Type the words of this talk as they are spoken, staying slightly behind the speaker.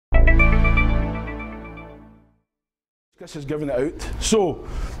Chris is giving it out. So,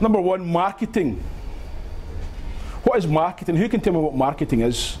 number one, marketing. What is marketing? Who can tell me what marketing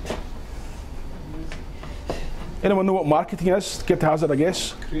is? Anyone know what marketing is? Give it a hazard, I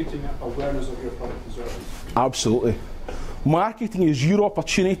guess. Creating awareness of your product and service. Absolutely. Marketing is your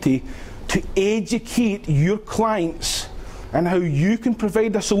opportunity to educate your clients and how you can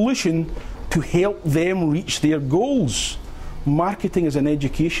provide a solution to help them reach their goals. Marketing is an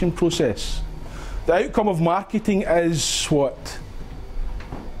education process. The outcome of marketing is what?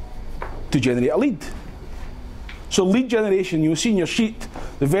 To generate a lead. So lead generation, you'll see in your sheet,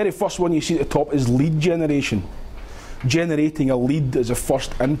 the very first one you see at the top is lead generation. Generating a lead is the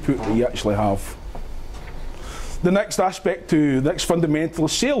first input that you actually have. The next aspect the next fundamental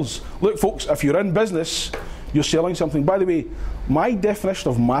is sales. Look folks, if you're in business, you're selling something. By the way, my definition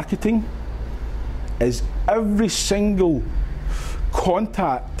of marketing is every single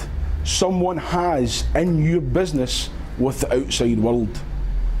contact someone has in your business with the outside world.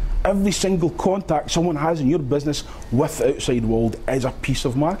 Every single contact someone has in your business with the outside world is a piece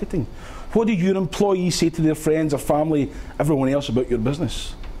of marketing. What do your employees say to their friends or family, everyone else about your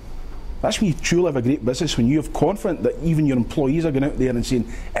business? That's when you truly have a great business, when you're confident that even your employees are going out there and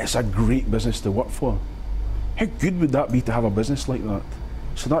saying, it's a great business to work for. How good would that be to have a business like that?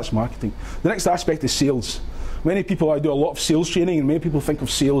 So that's marketing. The next aspect is sales. Many people, I do a lot of sales training, and many people think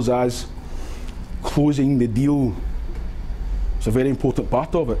of sales as closing the deal. It's a very important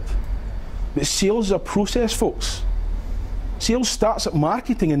part of it. But sales is a process, folks. Sales starts at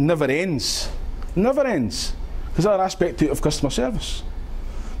marketing and never ends. Never ends. There's another aspect to it of customer service.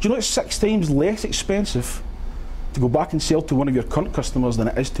 Do you know it's 6 times less expensive to go back and sell to one of your current customers than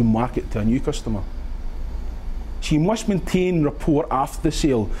it is to market to a new customer? So you must maintain rapport after the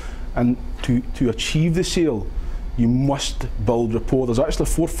sale, and to achieve the sale, you must build rapport. There's actually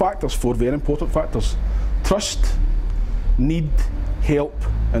 4 factors, 4 very important factors. Trust, need, help,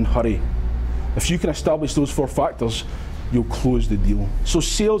 and hurry. If you can establish those 4 factors, you'll close the deal. So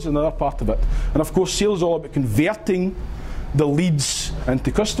sales is another part of it. And of course, sales is all about converting the leads into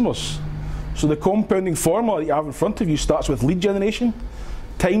customers. So the compounding formula that you have in front of you starts with lead generation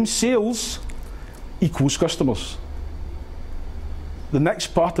times sales equals customers. The next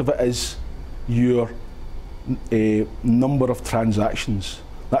part of it is your number of transactions.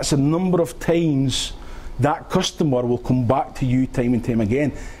 That's the number of times that customer will come back to you time and time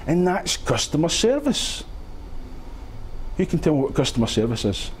again, and that's customer service. Who can tell me what customer service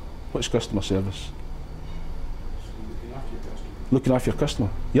is? What's customer service? Looking after your customer. Looking after your customer.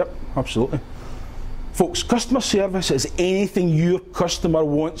 Yep, absolutely. Folks, customer service is anything your customer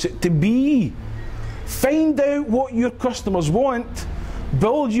wants it to be. Find out what your customers want.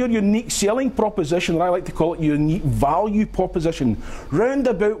 Build your unique selling proposition, or I like to call it your unique value proposition, round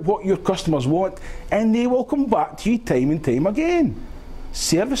about what your customers want, and they will come back to you time and time again.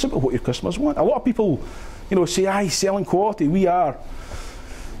 Service about what your customers want. A lot of people, say, aye, selling quality, we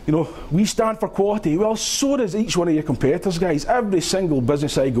stand for quality. Well, so does each one of your competitors, guys. Every single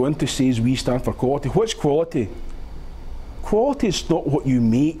business I go into says we stand for quality. What's quality? Quality is not what you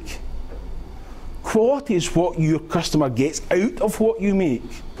make. Quality is what your customer gets out of what you make.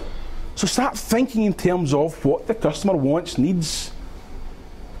 So start thinking in terms of what the customer wants, needs,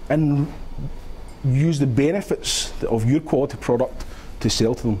 and use the benefits of your quality product to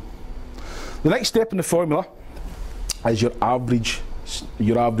sell to them. The next step in the formula is your average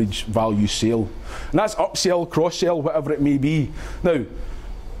value sale. And that's upsell, cross-sell, whatever it may be. Now,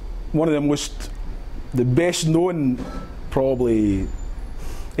 one of the best known probably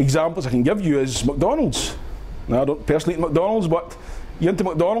examples I can give you is McDonald's. Now, I don't personally eat McDonald's, but you're into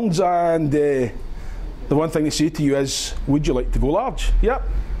McDonald's and the one thing they say to you is, would you like to go large? Yep.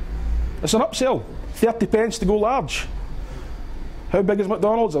 It's an upsell. 30 pence to go large. How big is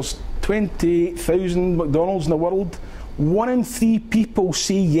McDonald's? There's 28,000 McDonald's in the world. 1 in 3 people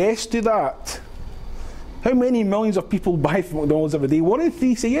say yes to that. How many millions of people buy from McDonald's every day? 1 in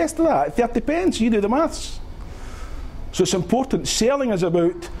 3 say yes to that. 30 pence, you do the maths. So it's important. Selling is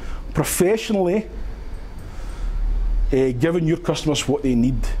about professionally giving your customers what they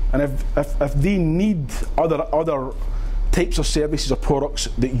need. And if they need other types of services or products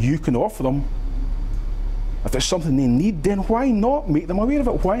that you can offer them, if it's something they need, then why not make them aware of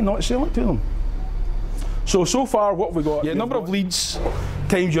it? Why not sell it to them? So far what have we got? Number of leads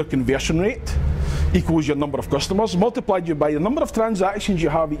times your conversion rate equals your number of customers, multiplied by the number of transactions you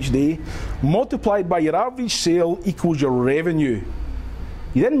have each day, multiplied by your average sale equals your revenue.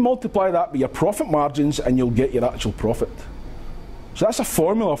 You then multiply that by your profit margins and you'll get your actual profit. So that's a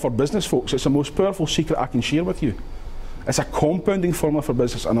formula for business, folks. It's the most powerful secret I can share with you. It's a compounding formula for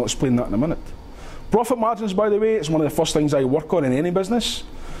business, and I'll explain that in a minute. Profit margins, by the way, it's one of the first things I work on in any business.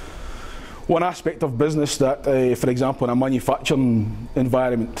 One aspect of business that, for example, in a manufacturing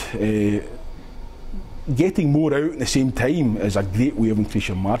environment, getting more out at the same time is a great way of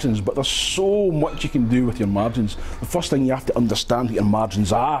increasing your margins, but there's so much you can do with your margins. The first thing you have to understand what your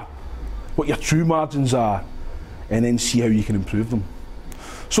margins are, what your true margins are, and then see how you can improve them.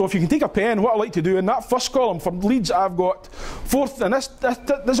 So if you can take a pen, what I like to do in that first column for leads, I've got and this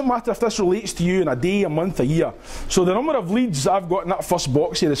doesn't matter if this relates to you in a day, a month, a year. So the number of leads I've got in that first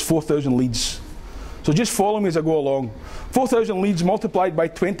box here is 4,000 leads. So just follow me as I go along. 4,000 leads multiplied by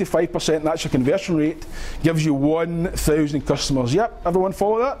 25%, that's your conversion rate, gives you 1,000 customers. Yep, everyone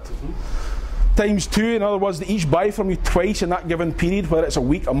follow that? Times 2, in other words, they each buy from you twice in that given period, whether it's a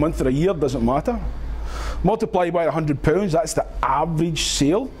week, a month or a year, doesn't matter. Multiply by £100, that's the average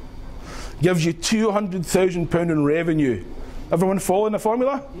sale. Gives you £200,000 in revenue. Everyone following the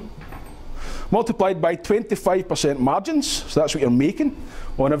formula? Multiplied by 25% margins, so that's what you're making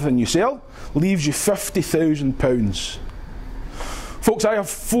on everything you sell, leaves you £50,000. Folks, I have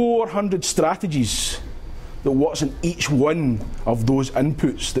 400 strategies that what's in each one of those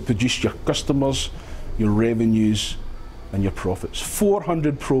inputs that produce your customers, your revenues, and your profits.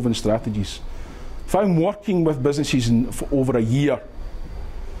 400 proven strategies. If I'm working with businesses for over a year,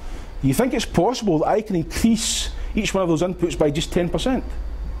 do you think it's possible that I can increase each one of those inputs by just 10%? Do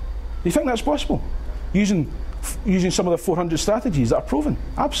you think that's possible? Using some of the 400 strategies that are proven?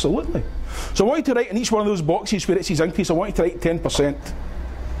 Absolutely. So I want you to write in each one of those boxes where it says increase, I want you to write 10%.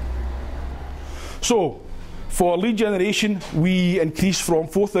 So, for lead generation, we increase from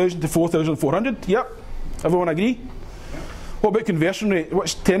 4,000 to 4,400. Yep. Everyone agree? What about conversion rate?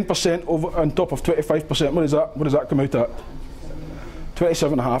 What's 10% over on top of 25%? What is that? What does that come out at?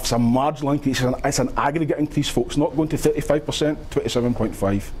 27.5. It's a marginal increase. It's an aggregate increase, folks. Not going to 35%.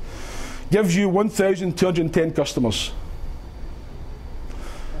 27.5. Gives you 1,210 customers.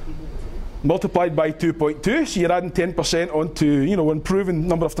 Multiplied by 2.2, so you're adding 10% onto, improving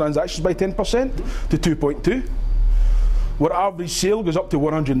number of transactions by 10% to 2.2. Where average sale goes up to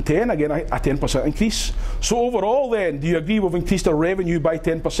 110, again a 10% increase. So overall then, do you agree we've increased our revenue by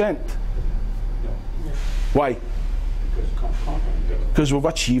 10%? Why? Because we've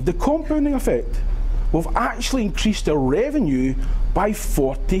achieved the compounding effect. We've actually increased our revenue by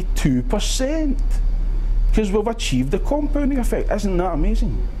 42%. Because we've achieved the compounding effect. Isn't that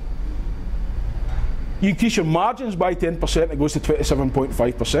amazing? You increase your margins by 10%, it goes to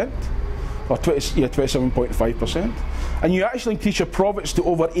 27.5%. Or 27.5%. And you actually increase your profits to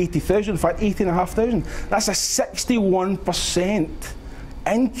over 80,000, in fact 80,500. That's a 61%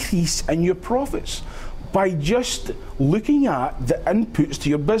 increase in your profits by just looking at the inputs to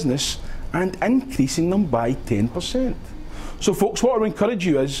your business and increasing them by 10%. So folks, what I would encourage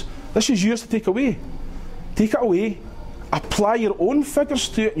you is, this is yours to take away. Take it away, apply your own figures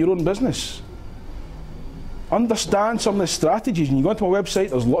to it in your own business. Understand some of the strategies, and you go onto my website,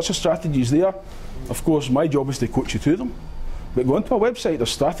 there's lots of strategies there. Of course, my job is to coach you through them. But go onto my website,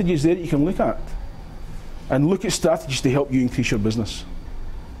 there's strategies there that you can look at. And look at strategies to help you increase your business.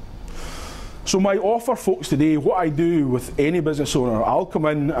 So my offer, folks, today, what I do with any business owner, I'll come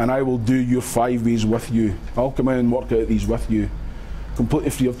in and I will do your 5 ways with you. I'll come in and work out these with you, completely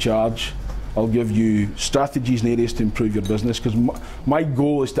free of charge. I'll give you strategies and areas to improve your business, because my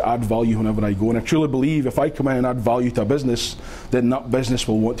goal is to add value whenever I go, and I truly believe if I come in and add value to a business, then that business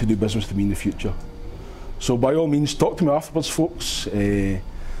will want to do business with me in the future. So by all means, talk to me afterwards, folks. I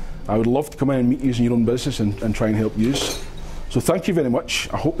would love to come in and meet you in your own business and try and help you. So thank you very much.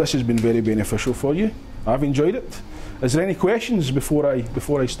 I hope this has been very beneficial for you. I've enjoyed it. Is there any questions before I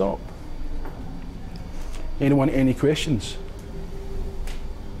stop? Anyone, any questions?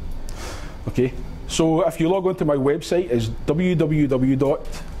 Okay, so if you log on to my website, it's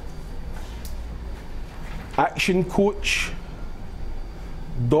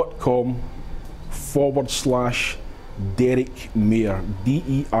Mair,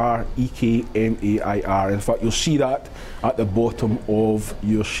 DEREKMAIR. In fact, you'll see that at the bottom of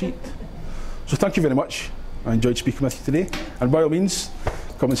your sheet. So thank you very much. I enjoyed speaking with you today, and by all means,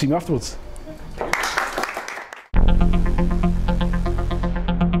 come and see me afterwards.